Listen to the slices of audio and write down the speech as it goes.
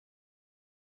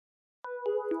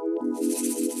WWOOFcast.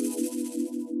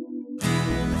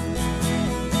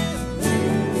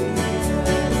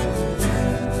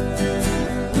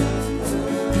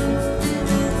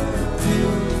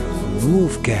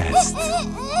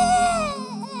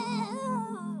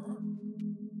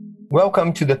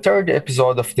 Welcome to the third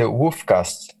episode of the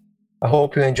WWOOFcast. I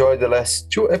hope you enjoyed the last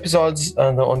two episodes,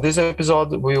 and on this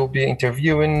episode we will be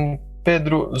interviewing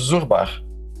Pedro Zurbach.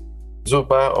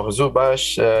 Zurbach or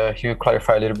Zurbach, he will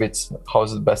clarify a little bit how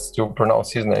is it best to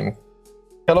pronounce his name.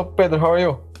 Hello Pedro, how are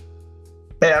you?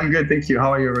 Hey, I'm good, thank you.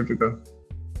 How are you, Rodrigo?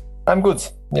 I'm good.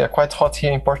 Yeah, quite hot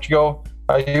here in Portugal.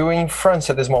 Are you in France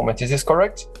at this moment? Is this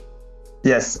correct?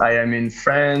 Yes, I am in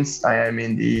France. I am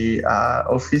in the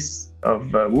office of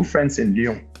WWOOF France in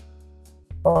Lyon.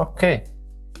 Okay.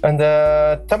 And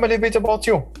tell me a little bit about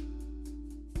you.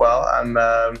 Well, I'm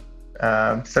a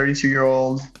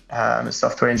 32-year-old. I'm a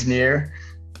software engineer.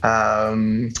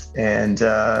 I'm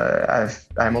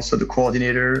also the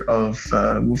coordinator of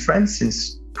WWOOF France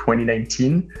since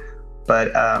 2019.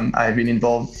 But I've been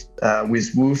involved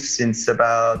with WWOOF since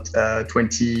about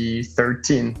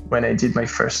 2013 when I did my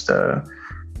first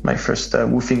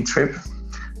WWOOFing trip,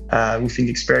 WWOOFing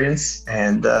experience.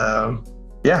 And I'm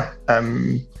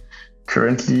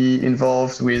currently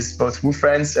involved with both WWOOF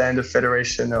France and the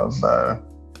Federation of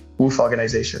WWOOF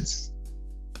organizations.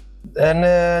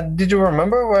 And did you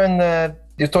remember when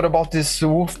you thought about this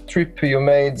WWOOF trip you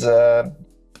made?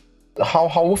 How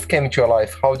WWOOF came into your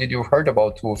life? How did you heard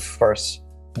about WWOOF first?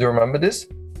 Do you remember this?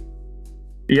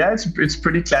 Yeah, it's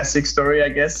pretty classic story, I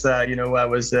guess. I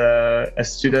was a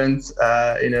student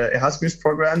in an Erasmus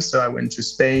program, so I went to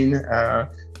Spain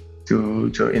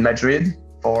in Madrid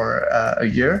for a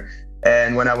year.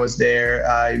 And when I was there,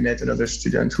 I met another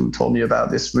student who told me about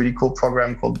this really cool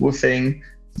program called WWOOFing.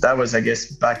 That was, I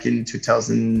guess, back in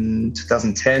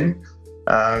 2010.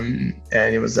 And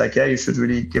it was like, yeah, you should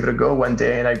really give it a go one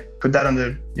day. And I put that on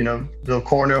the, little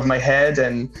corner of my head.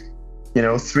 And,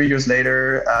 3 years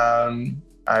later,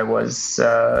 I was,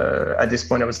 at this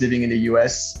point, I was living in the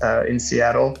US, in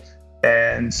Seattle,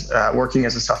 and working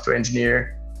as a software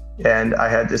engineer. And I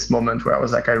had this moment where I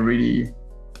was like, I really,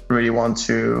 really want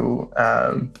to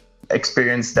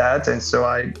experience that. And so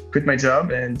I quit my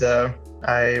job and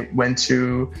I went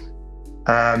to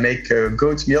make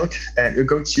goat milk and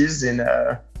goat cheese in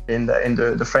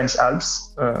the French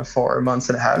Alps for a month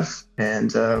and a half,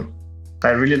 and I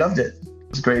really loved it.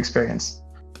 It was a great experience.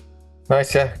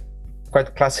 Nice, yeah.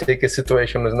 Quite classic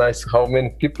situation. It was nice how many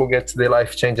people get their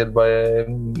life changed by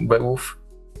WWOOF.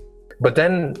 But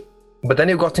then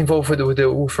you got involved with the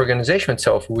WWOOF organization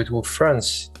itself, with WWOOF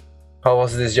France. How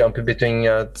was this jump between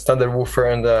standard woofer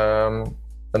and the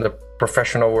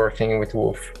professional working with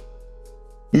WWOOF?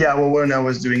 Yeah, well, when I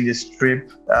was doing this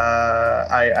trip,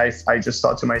 I just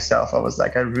thought to myself, I was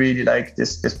like, I really like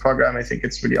this program. I think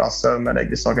it's really awesome. I like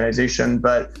this organization.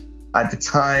 But at the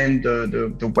time,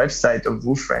 the website of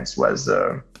WWOOF France was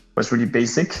really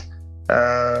basic,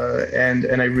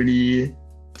 and I really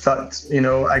thought,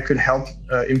 I could help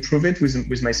improve it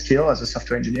with my skill as a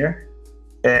software engineer.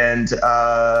 And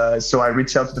so I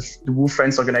reached out to the WWOOF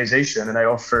France organization, and I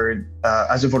offered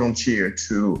as a volunteer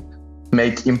to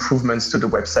make improvements to the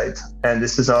website. And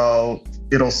this is how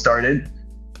it all started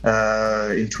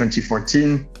in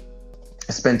 2014.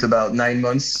 I spent about 9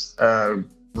 months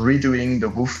redoing the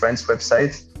WWOOF France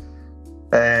website.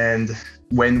 And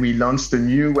when we launched the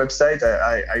new website,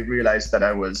 I realized that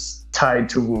I was tied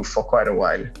to WWOOF for quite a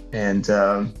while. And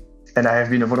I have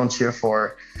been a volunteer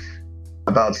for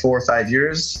about 4 or 5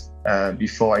 years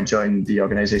before I joined the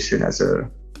organization as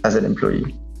an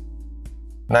employee.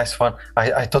 Nice one.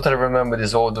 I totally remember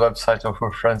this old website of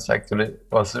WWOOF France. Actually, it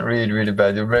was really, really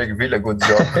bad. You make really good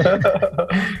job.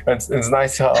 It's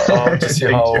nice to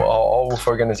see how all WWOOF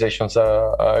organizations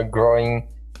are growing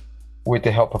with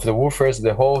the help of the woofers,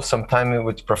 the whole, sometimes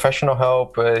with professional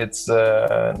help. It's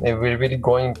really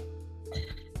going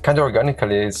kind of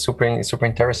organically. It's super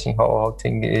interesting how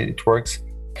it works.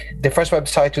 The first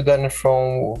website you done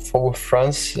for WWOOF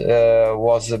France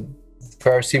was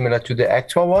very similar to the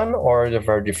actual one, or they're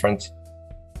very different?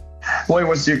 Well, it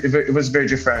was very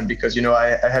different because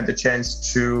I had the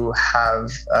chance to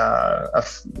have a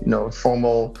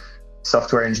formal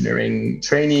software engineering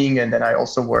training, and then I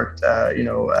also worked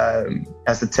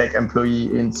as a tech employee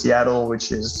in Seattle,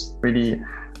 which is really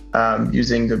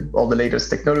using all the latest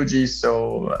technologies.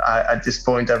 So at this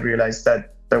point, I realized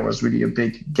that there was really a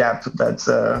big gap that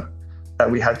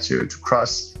we had to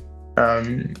cross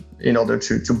in order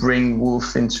to bring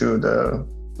WWOOF into the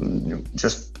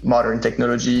just modern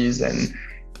technologies. And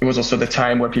it was also the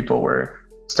time where people were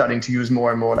starting to use more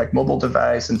and more like mobile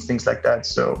device and things like that.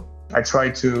 So I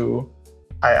tried to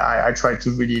I try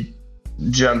to really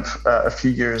jump a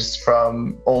few years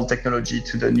from old technology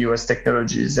to the newest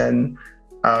technologies. And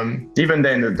even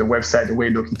then, the website, the way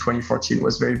it looked in 2014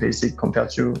 was very basic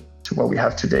compared to what we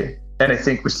have today. And I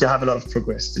think we still have a lot of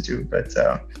progress to do. But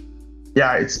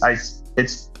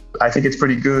I think it's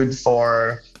pretty good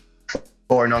for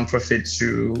a nonprofit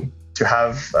to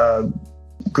have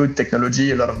good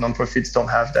technology. A lot of nonprofits don't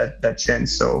have that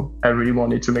chance. So I really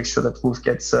wanted to make sure that WWOOF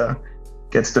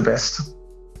gets the best.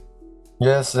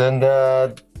 Yes, and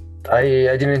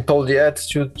I didn't told yet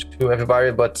to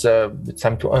everybody, but it's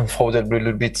time to unfold a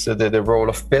little bit the role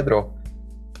of Pedro.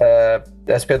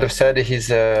 As Pedro said, he's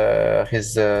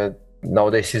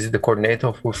nowadays he's the coordinator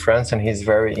of WWOOF France, and he's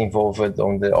very involved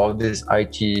on all this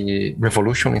IT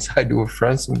revolution inside WWOOF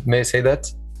France. May I say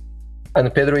that?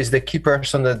 And Pedro is the key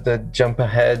person that jump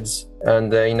ahead,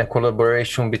 and in a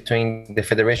collaboration between the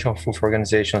Federation of WWOOF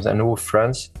Organizations and WWOOF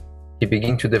France, he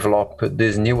began to develop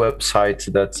this new website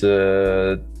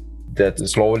that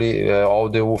slowly all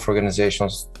the WWOOF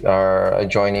organizations are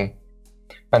joining.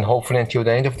 And hopefully until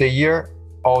the end of the year,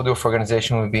 all the WWOOF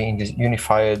organizations will be in this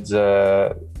unified,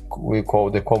 we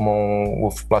call the Common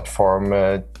WWOOF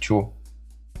Platform 2.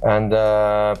 And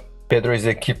Pedro is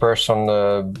the key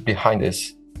person behind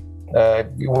this.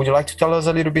 Would you like to tell us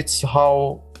a little bit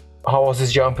how was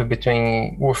this jump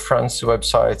between WWOOF France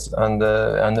websites and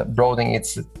broadening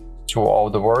it to all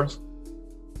the world?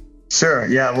 Sure.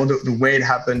 Yeah. Well, the way it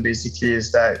happened basically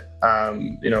is that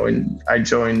I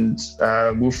joined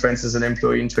WWOOF France as an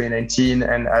employee in 2019,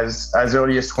 and as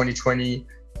early as 2020,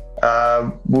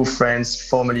 WWOOF France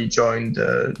formally joined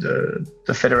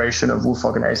the Federation of WWOOF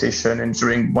Organization. And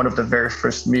during one of the very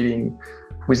first meetings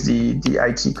with the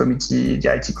IT committee,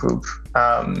 the IT group,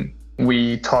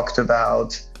 we talked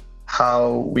about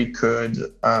how we could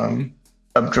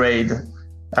upgrade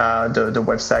the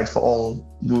website for all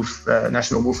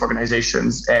national WWOOF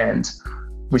organizations. And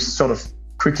we sort of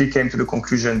quickly came to the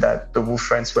conclusion that the WWOOF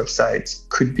France website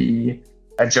could be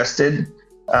adjusted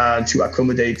to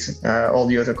accommodate all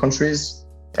the other countries.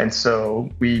 And so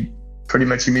we pretty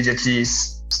much immediately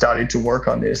started to work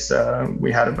on this.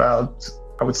 We had about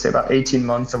 18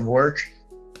 months of work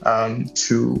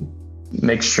to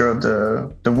make sure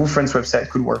the WWOOF France website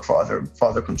could work for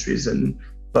other countries, and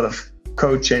a lot of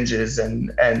code changes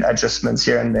and adjustments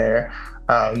here and there.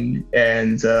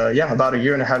 About a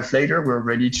year and a half later, we're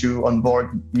ready to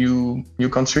onboard new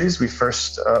countries. We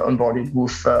first onboarded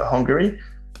WWOOF Hungary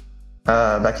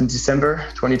back in December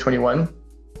 2021.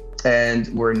 And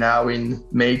we're now in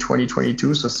May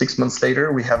 2022. So 6 months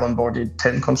later, we have onboarded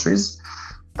 10 countries.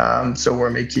 So we're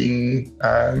making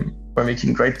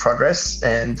great progress.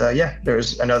 And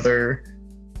there's another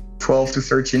 12 to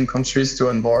 13 countries to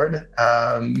onboard.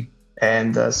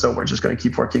 So we're just going to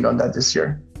keep working on that this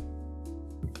year.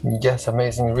 Yes,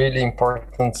 amazing. Really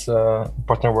important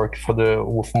work for the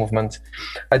WWOOF movement.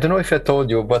 I don't know if I told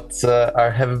you, but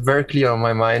I have very clear on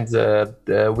my mind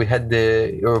we had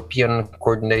the European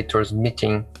coordinators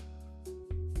meeting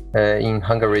in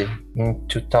Hungary in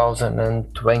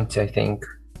 2020, I think.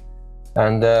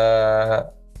 And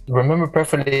remember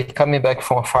perfectly coming back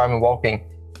from a farm and walking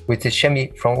with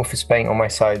Chemi from WWOOF Spain on my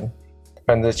side.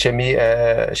 And Chemi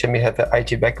had an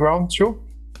IT background too.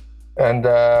 And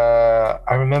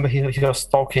I remember he was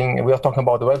talking, we were talking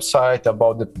about the website,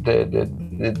 about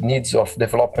the needs of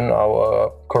developing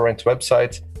our current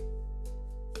website.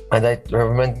 And I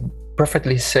remember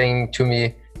perfectly saying to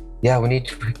me, yeah, we need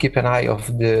to keep an eye of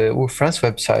the WWOOF France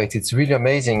website. It's really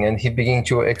amazing. And he began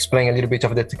to explain a little bit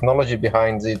of the technology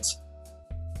behind it.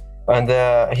 And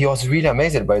he was really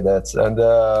amazed by that. And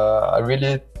I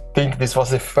really think this was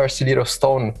the first little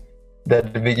stone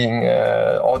that began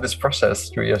all this process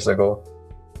 3 years ago.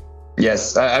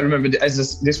 Yes, I remember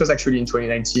this was actually in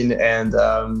 2019, and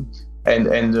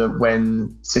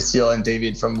when Cecile and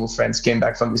David from WWOOF France came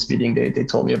back from this meeting, they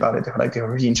told me about it. They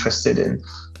were really interested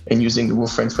in using the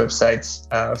WWOOF France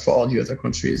website for all the other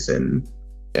countries. And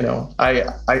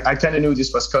I kind of knew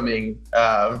this was coming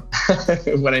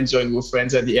when I joined WWOOF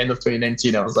France at the end of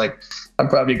 2019. I was like, I'm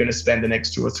probably going to spend the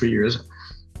next 2 or 3 years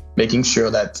making sure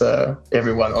that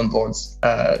everyone onboards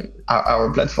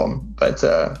our platform. But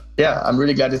I'm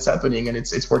really glad it's happening, and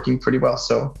it's working pretty well.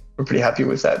 So we're pretty happy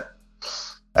with that.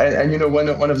 And one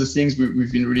of the things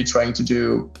we've been really trying to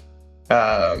do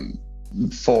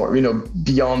for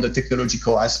beyond the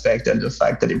technological aspect and the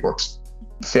fact that it works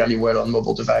fairly well on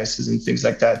mobile devices and things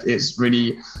like that is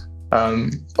really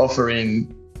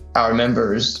offering our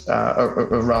members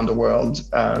around the world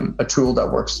a tool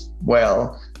that works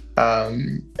well.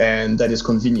 And that is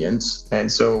convenient.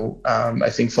 And so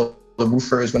I think for the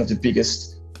woofers, one of the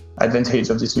biggest advantage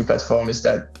of this new platform is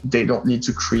that they don't need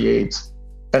to create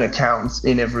an account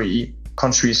in every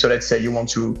country. So let's say you want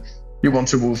to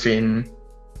WWOOF in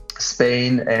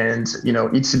Spain and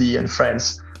Italy and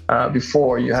France.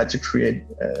 Before you had to create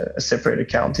a separate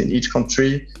account in each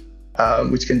country,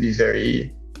 which can be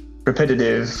very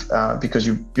repetitive because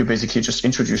you basically just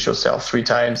introduce yourself 3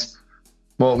 times.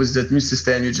 Well, with the new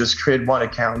system, you just create one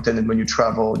account, and then when you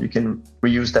travel, you can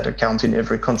reuse that account in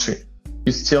every country.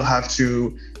 You still have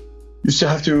to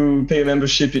pay a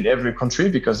membership in every country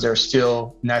because there are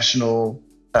still national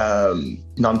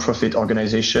non-profit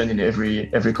organization in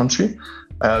every country.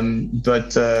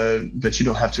 But you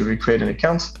don't have to recreate an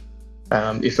account.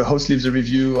 If a host leaves a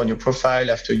review on your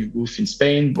profile after you WWOOF in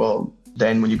Spain, well,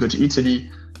 then when you go to Italy,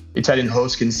 Italian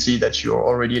hosts can see that you're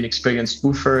already an experienced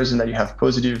WWOOFers and that you have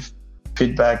positive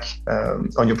feedback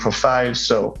on your profile.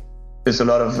 So there's a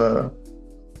lot of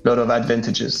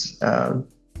advantages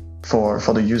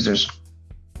for the users.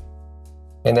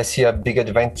 And I see a big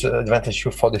advantage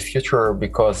for the future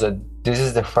because this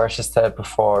is the first step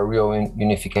for real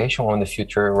unification in the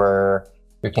future, where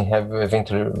we can have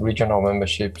eventually regional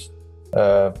memberships.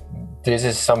 This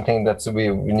is something that we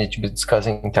need to be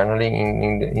discussing internally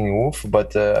in WWOOF,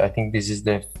 but I think this is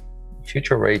the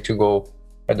future way to go.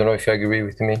 I don't know if you agree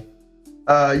with me.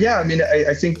 Yeah, I mean,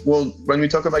 I think, well, when we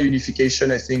talk about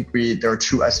unification, I think there are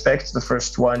 2 aspects. The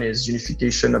first one is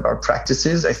unification of our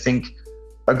practices. I think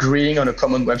agreeing on a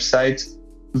common website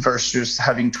versus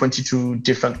having 22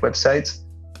 different websites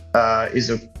is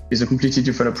a completely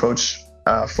different approach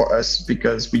for us,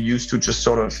 because we used to just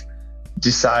sort of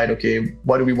decide, okay,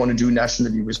 what do we want to do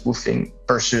nationally with WWOOFing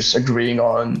versus agreeing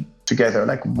on together,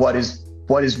 like what is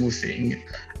WWOOFing.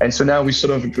 And so now we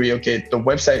sort of agree, okay, the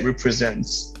website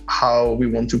represents how we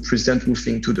want to present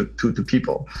WWOOFing to the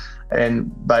people.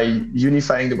 And by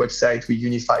unifying the website, we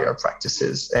unify our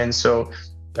practices. And so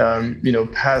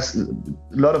past a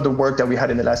lot of the work that we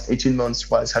had in the last 18 months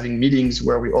was having meetings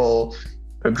where we all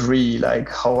agree, like,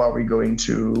 how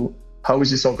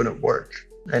is this all going to work?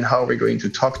 And how are we going to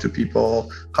talk to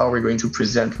people? How are we going to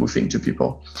present WWOOFing to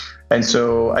people? And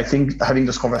so I think having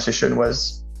this conversation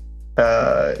was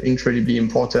incredibly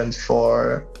important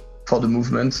for the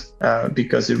movement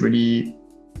because it really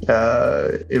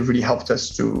helped us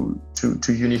to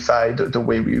unify the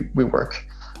way we work.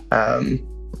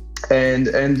 And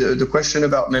the question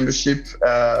about membership,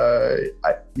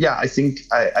 I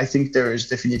think there is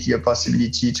definitely a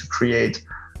possibility to create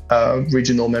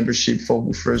regional membership for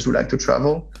WWOOFers who like to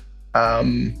travel.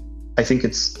 I think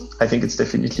it's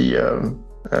definitely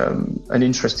an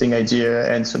interesting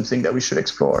idea and something that we should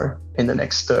explore in the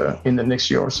next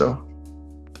year or so.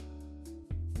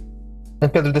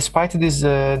 And Pedro, despite this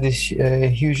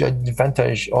huge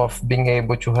advantage of being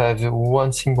able to have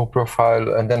one single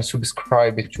profile and then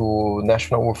subscribe to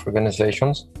national WWOOF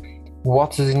organizations,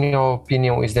 what, in your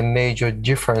opinion, is the major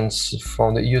difference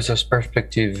from the user's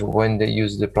perspective when they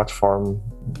use the platform,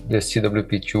 the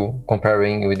CWP2,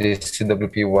 comparing with the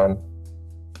CWP1?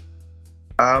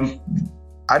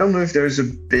 I don't know if there's a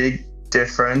big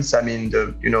difference. I mean,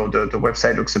 the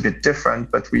website looks a bit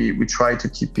different, but we try to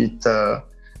keep it.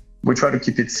 We try to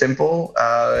keep it simple,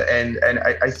 and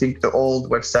I think the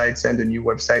old websites and the new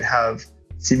website have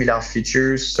similar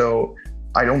features. So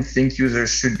I don't think users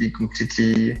should be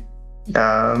completely,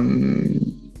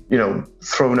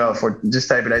 thrown off or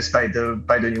destabilized by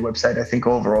the new website. I think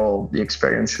overall the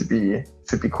experience should be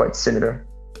quite similar.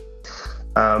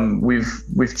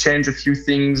 We've changed a few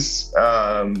things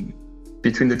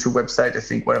between the 2 websites. I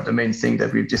think one of the main things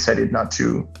that we've decided not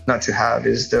to have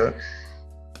is the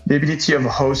ability of a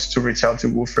host to reach out to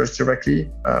WWOOFers directly.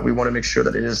 We want to make sure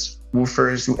that it is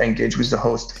WWOOFers who engage with the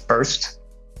host first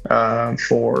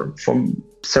for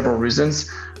several reasons.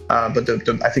 But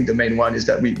I think the main one is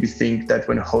that we think that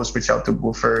when hosts reach out to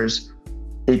WWOOFers,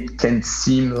 it can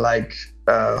seem like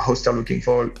hosts are looking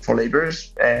for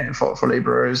laborers,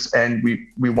 and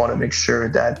we want to make sure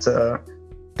that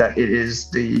it is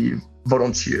the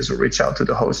volunteers who reach out to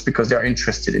the host because they are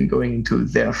interested in going into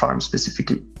their farm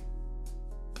specifically.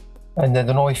 And I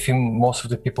don't know if most of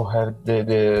the people have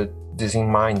this in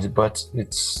mind, but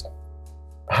it's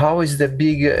how is the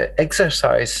big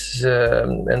exercise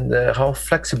and how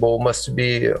flexible must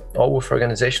be all WWOOF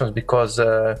organizations, because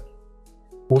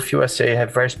WWOOF USA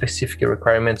have very specific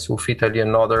requirements, WWOOF Italy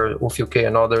another, WWOOF UK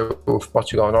another, WWOOF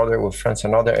Portugal another, WWOOF France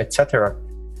another, etc.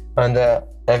 And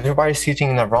everybody sitting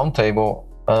in a round table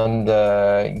and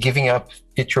giving up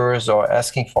features or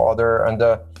asking for other, and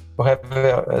we have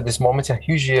at this moment a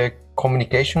huge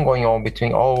communication going on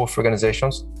between all WWOOF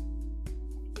organizations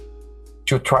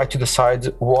to try to decide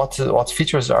what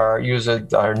features are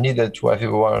needed to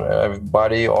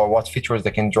everybody, or what features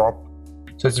they can drop.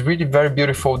 So it's really very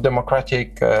beautiful, democratic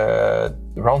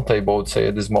roundtable, I would say,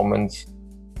 at this moment.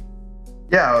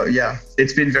 Yeah,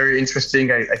 it's been very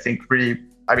interesting. I think really,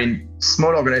 I mean,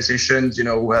 small organizations,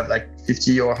 who have like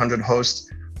 50 or 100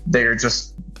 hosts, they're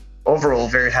just overall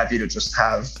very happy to just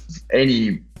have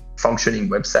any functioning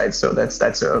website. So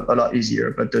that's a lot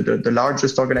easier. But the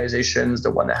largest organizations,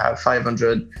 the one that have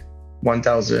 500,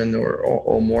 1,000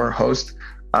 or more hosts,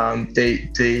 they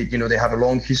have a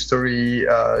long history,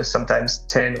 sometimes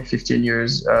 10 or 15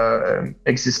 years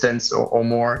existence or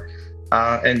more.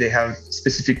 And they have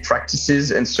specific practices.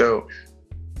 And so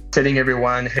telling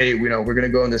everyone, hey, we're going to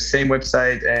go on the same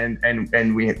website and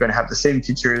we're going to have the same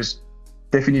features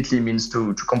definitely means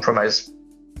to compromise.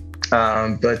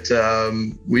 But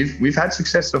we've had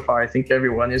success so far. I think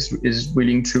everyone is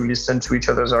willing to listen to each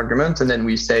other's argument. And then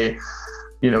we say,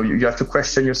 you have to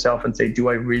question yourself and say, do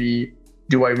I really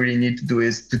need to do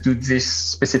this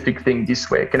specific thing this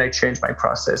way? Can I change my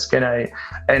process? Can I?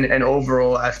 And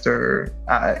overall, after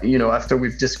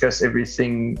we've discussed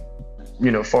everything,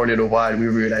 for a little while, we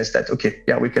realized that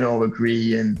we can all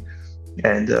agree and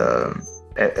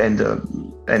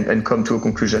come to a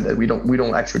conclusion that we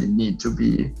don't actually need to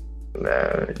be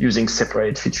using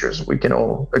separate features. We can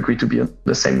all agree to be on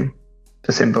the same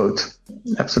boat.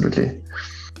 Absolutely.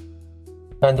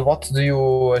 And what do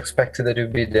you expect that will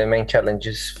be the main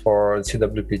challenges for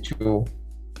CWP2?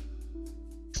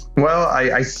 Well,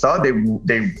 I thought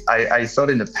I thought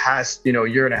in the past, a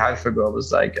year and a half ago, I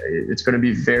was like, it's going to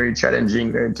be very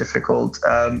challenging, very difficult,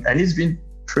 and it's been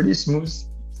pretty smooth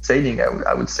sailing,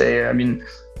 I would say. I mean,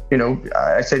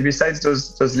 I said besides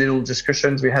those little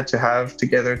discussions we had to have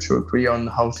together to agree on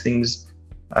how things.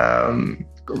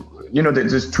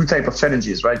 There's two types of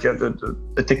challenges, right? You have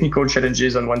the technical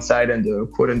challenges on one side and the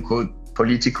quote unquote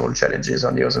political challenges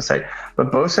on the other side.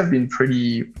 But both have been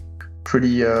pretty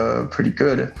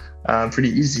good, pretty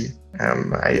easy.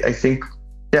 I think,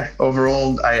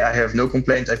 overall, I have no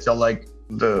complaints. I feel like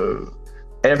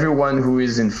everyone who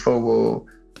is in FOWO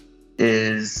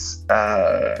is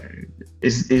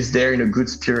there in a good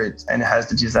spirit and has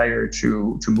the desire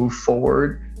to move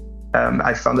forward.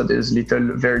 I found that there's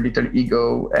very little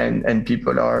ego, and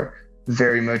people are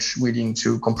very much willing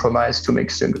to compromise to make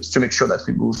sure that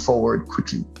we move forward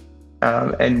quickly.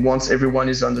 And once everyone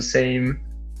is on the same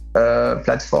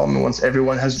platform, once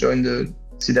everyone has joined the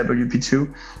CWP2,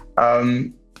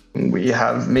 we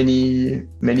have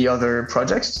many other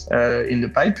projects in the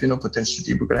pipe.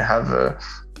 Potentially we're going to have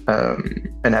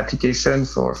an application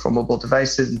for mobile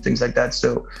devices and things like that.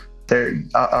 So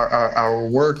our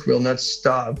work will not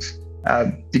stop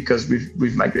because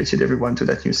we've migrated everyone to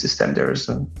that new system. There's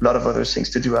a lot of other things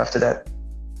to do after that.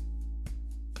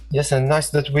 Yes, and nice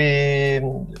that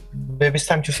maybe it's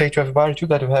time to say to everybody too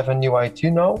that we have a new IT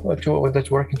now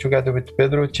that's working together with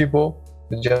Pedro Thibault.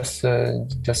 Just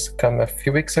come a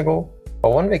few weeks ago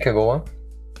or 1 week ago, huh?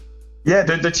 Yeah,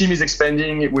 the team is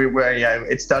expanding.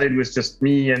 It started with just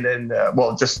me, and then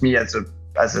just me as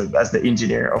the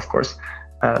engineer, of course.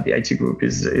 The IT group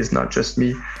is not just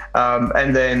me.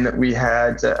 And then we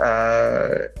had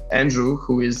Andrew,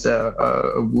 who is a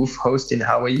WWOOF host in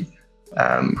Hawaii,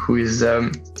 who is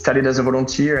started as a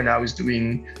volunteer and now is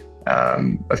doing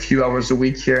a few hours a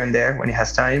week here and there when he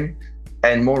has time.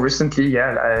 And more recently,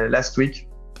 last week,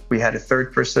 we had a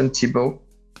third person, Thibault,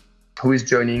 who is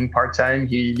joining part-time.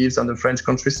 He lives on the French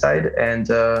countryside, and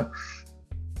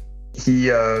we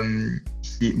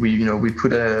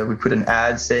put an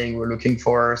ad saying we're looking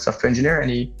for a software engineer,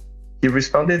 and he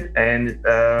responded. And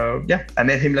I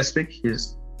met him last week.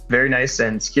 He's very nice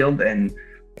and skilled, and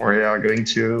we are going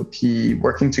to be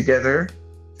working together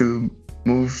to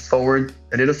move forward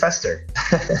a little faster.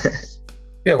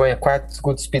 We are going at quite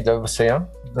good speed, I would say. Huh?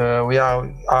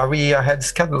 Are we ahead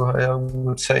schedule, I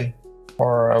would say,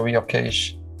 or are we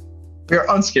okay-ish? We are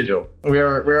on schedule.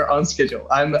 We're on schedule.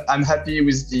 I'm happy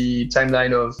with the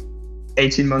timeline of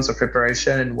 18 months of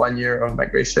preparation and 1 year of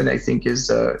migration. I think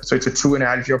so it's a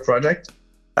 2.5 year project.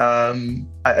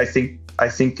 I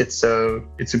think it's a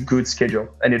good schedule,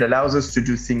 and it allows us to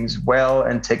do things well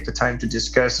and take the time to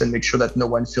discuss and make sure that no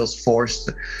one feels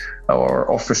forced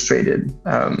or frustrated.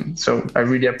 So I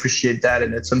really appreciate that,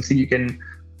 and it's something you can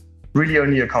really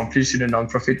only accomplish in a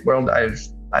nonprofit world.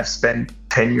 I've spent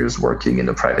 10 years working in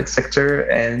the private sector,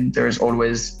 and there's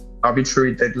always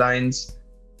arbitrary deadlines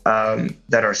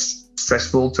that are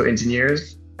stressful to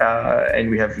engineers, and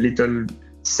we have little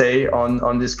say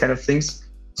on this kind of things.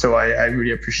 So I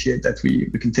really appreciate that we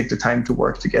can take the time to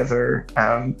work together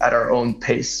at our own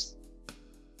pace.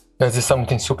 This is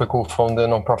something super cool from the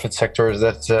nonprofit sectors.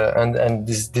 That and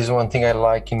this is one thing I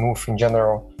like in WWOOF in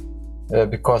general,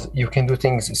 because you can do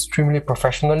things extremely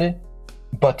professionally,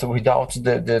 but without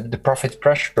the profit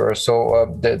pressure.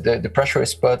 So the pressure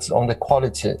is put on the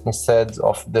quality instead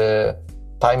of the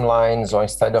timelines or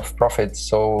instead of profit.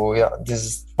 So yeah, this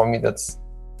is for me. This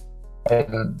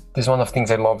is one of the things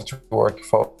I love to work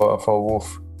for WWOOF.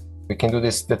 We can do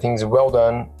the things well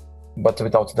done, but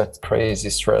without that crazy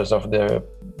stress of the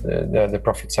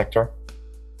profit sector.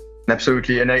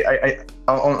 Absolutely. And I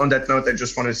on that note, I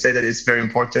just want to say that it's very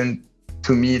important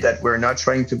to me that we're not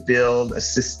trying to build a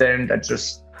system that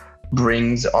just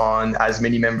brings on as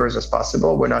many members as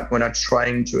possible. We're not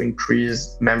trying to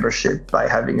increase membership by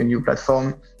having a new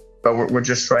platform, but we're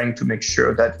just trying to make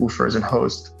sure that woofers and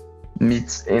hosts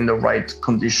meet in the right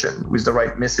condition with the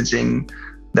right messaging,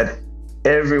 that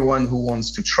everyone who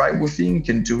wants to try woofing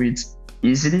can do it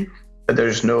easily.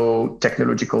 There's no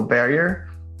technological barrier,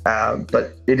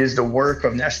 but it is the work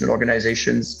of national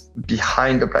organizations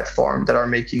behind the platform that are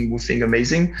making woofing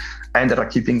amazing and that are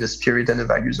keeping the spirit and the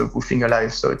values of woofing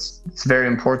alive. So it's very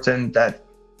important that,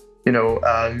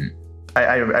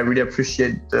 I really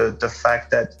appreciate the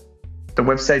fact that the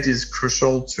website is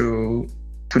crucial to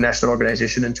national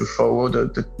organization and to forward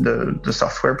the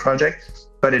software project,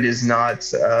 but it is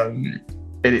not.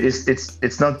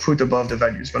 It's not put above the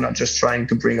values. We're not just trying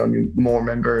to bring on more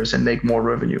members and make more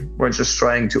revenue. We're just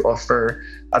trying to offer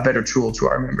a better tool to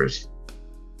our members.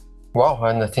 Wow,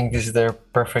 and I think this is the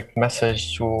perfect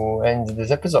message to end this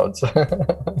episode.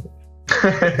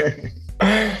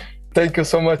 Thank you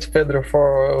so much, Pedro,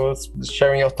 for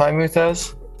sharing your time with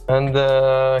us, and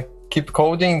keep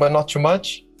coding, but not too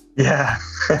much. Yeah.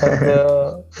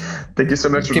 And, thank you so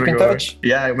much, keep Rodrigo. in touch.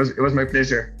 Yeah, it was my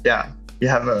pleasure. Yeah. You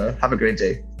have a great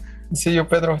day. See you,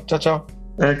 Pedro. Ciao, ciao.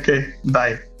 Okay,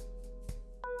 bye.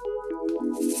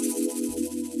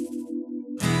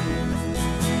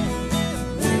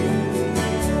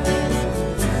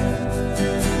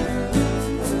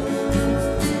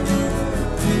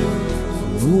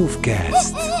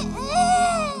 WWOOFcast.